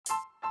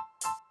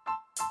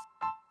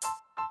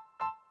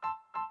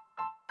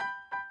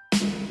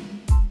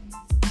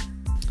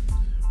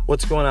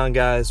What's going on,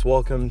 guys?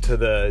 Welcome to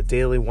the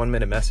Daily 1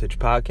 Minute Message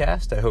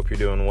podcast. I hope you're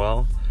doing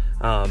well.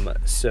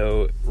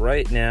 So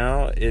right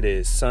now it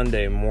is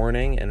Sunday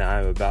morning and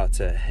I'm about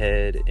to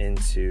head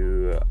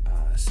into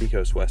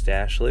Seacoast West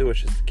Ashley,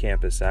 which is the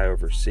campus I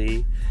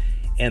oversee.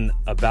 And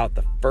about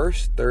the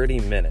first 30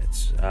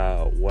 minutes,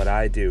 what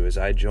I do is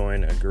I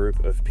join a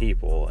group of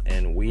people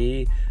and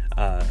we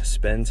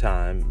spend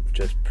time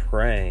just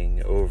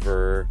praying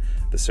over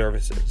the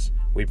services.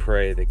 We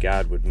pray that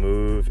God would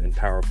move in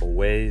powerful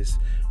ways.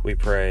 We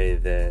pray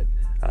that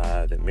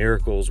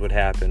miracles would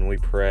happen. We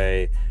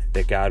pray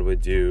that God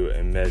would do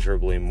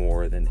immeasurably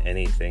more than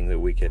anything that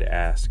we could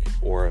ask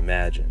or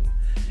imagine.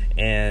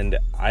 And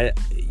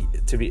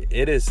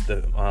it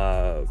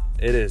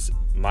is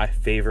my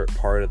favorite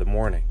part of the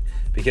morning,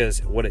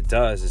 because what it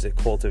does is it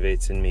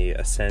cultivates in me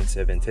a sense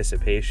of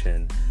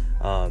anticipation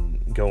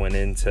going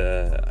into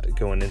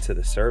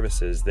the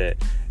services, that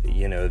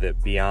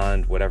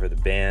beyond whatever the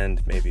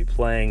band may be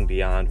playing,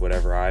 beyond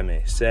whatever I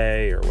may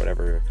say or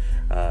whatever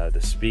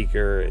the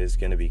speaker is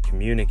going to be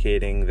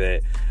communicating,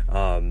 that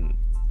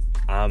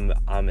I'm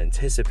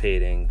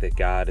anticipating that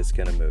God is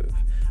going to move.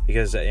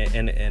 Because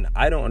and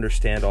I don't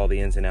understand all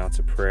the ins and outs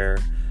of prayer.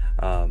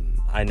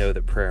 I know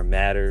that prayer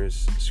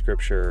matters.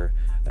 Scripture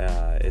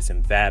is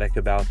emphatic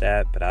about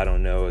that, but I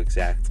don't know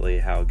exactly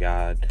how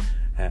God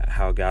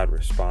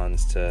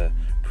responds to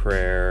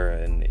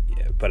prayer,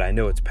 but I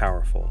know it's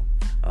powerful.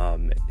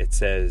 It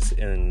says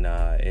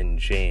in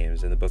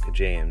James, in the book of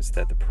James,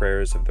 that the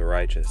prayers of the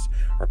righteous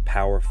are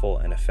powerful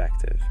and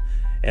effective.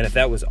 And if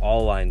that was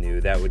all I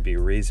knew, that would be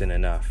reason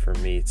enough for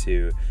me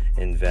to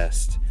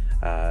invest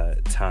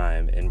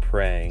time in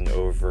praying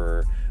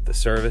over the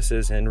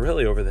services and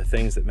really over the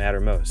things that matter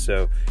most.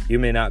 So you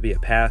may not be a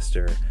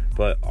pastor,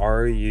 but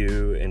are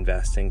you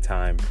investing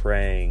time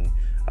praying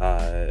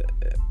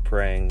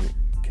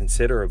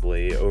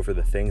considerably over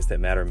the things that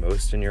matter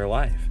most in your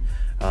life?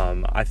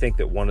 I think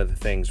that one of the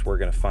things we're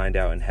going to find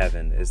out in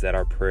heaven is that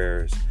our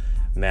prayers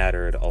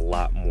mattered a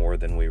lot more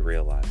than we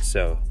realize.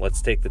 So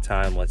let's take the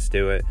time, let's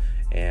do it,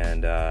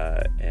 and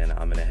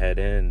I'm going to head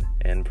in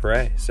and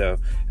pray. So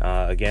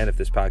again, if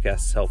this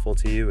podcast is helpful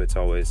to you, it's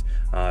always,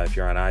 if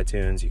you're on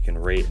iTunes, you can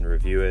rate and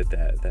review it.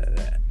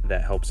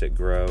 That helps it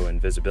grow in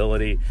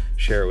visibility.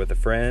 Share it with a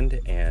friend,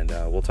 and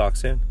we'll talk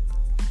soon.